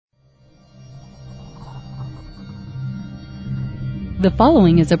The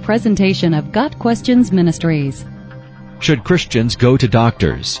following is a presentation of Got Questions Ministries. Should Christians go to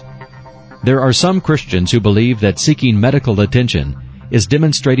doctors? There are some Christians who believe that seeking medical attention is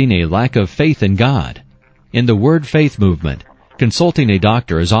demonstrating a lack of faith in God. In the Word Faith movement, consulting a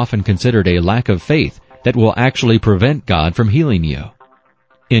doctor is often considered a lack of faith that will actually prevent God from healing you.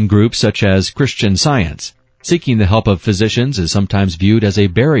 In groups such as Christian Science, seeking the help of physicians is sometimes viewed as a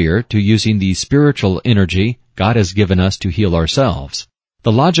barrier to using the spiritual energy God has given us to heal ourselves.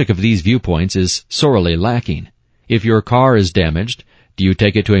 The logic of these viewpoints is sorely lacking. If your car is damaged, do you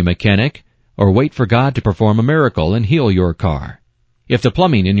take it to a mechanic or wait for God to perform a miracle and heal your car? If the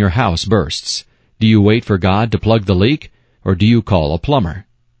plumbing in your house bursts, do you wait for God to plug the leak or do you call a plumber?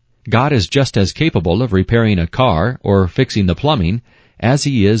 God is just as capable of repairing a car or fixing the plumbing as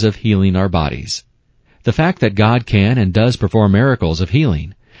He is of healing our bodies. The fact that God can and does perform miracles of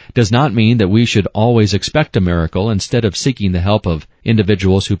healing does not mean that we should always expect a miracle instead of seeking the help of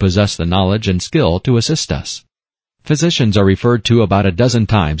individuals who possess the knowledge and skill to assist us. Physicians are referred to about a dozen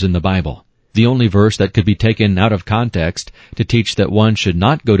times in the Bible. The only verse that could be taken out of context to teach that one should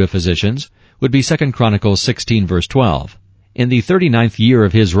not go to physicians would be 2 Chronicles 16 verse 12. In the 39th year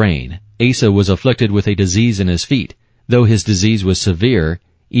of his reign, Asa was afflicted with a disease in his feet. Though his disease was severe,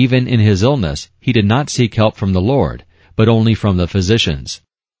 even in his illness, he did not seek help from the Lord, but only from the physicians.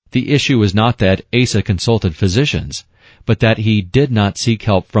 The issue is not that Asa consulted physicians, but that he did not seek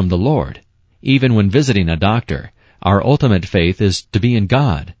help from the Lord. Even when visiting a doctor, our ultimate faith is to be in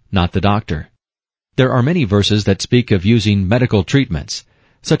God, not the doctor. There are many verses that speak of using medical treatments,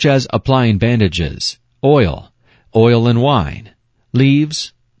 such as applying bandages, oil and wine,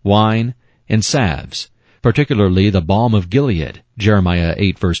 leaves, wine, and salves, particularly the balm of Gilead, Jeremiah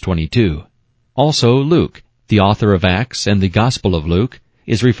 8 verse 22. Also Luke, the author of Acts and the Gospel of Luke,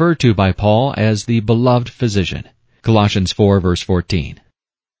 is referred to by Paul as the beloved physician, Colossians 4 verse 14.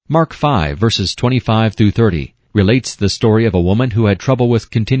 Mark 5 verses 25 through 30 relates the story of a woman who had trouble with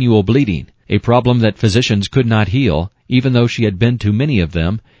continual bleeding, a problem that physicians could not heal, even though she had been to many of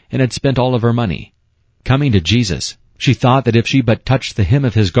them and had spent all of her money. Coming to Jesus, she thought that if she but touched the hem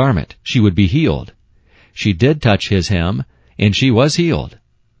of His garment, she would be healed. She did touch His hem, and she was healed.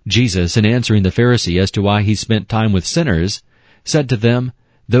 Jesus, in answering the Pharisee as to why he spent time with sinners, said to them,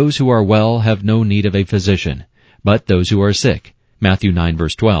 "Those who are well have no need of a physician, but those who are sick." Matthew 9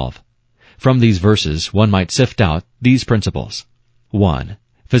 verse 12. From these verses, one might sift out these principles. 1.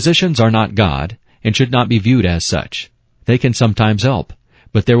 Physicians are not God, and should not be viewed as such. They can sometimes help,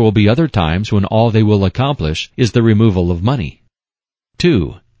 but there will be other times when all they will accomplish is the removal of money.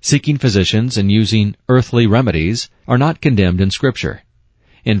 2. Seeking physicians and using earthly remedies are not condemned in Scripture.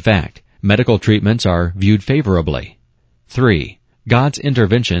 In fact, medical treatments are viewed favorably. 3. God's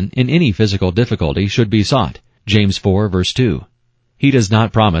intervention in any physical difficulty should be sought. James 4 verse 2. He does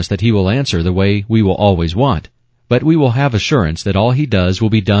not promise that He will answer the way we will always want, but we will have assurance that all He does will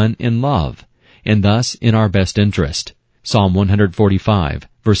be done in love, and thus in our best interest. Psalm 145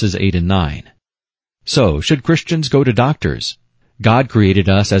 verses 8 and 9. So, should Christians go to doctors? God created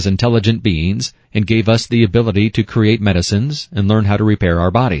us as intelligent beings and gave us the ability to create medicines and learn how to repair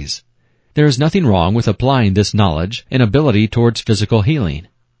our bodies. There is nothing wrong with applying this knowledge and ability towards physical healing.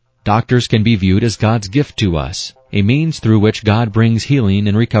 Doctors can be viewed as God's gift to us, a means through which God brings healing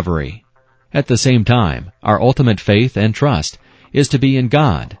and recovery. At the same time, our ultimate faith and trust is to be in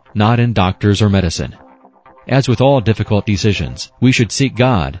God, not in doctors or medicine. As with all difficult decisions, we should seek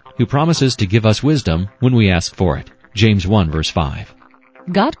God, who promises to give us wisdom when we ask for it. James 1 verse 5.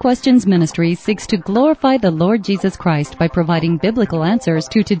 Got Questions Ministry seeks to glorify the Lord Jesus Christ by providing biblical answers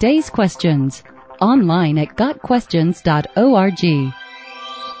to today's questions. Online at gotquestions.org.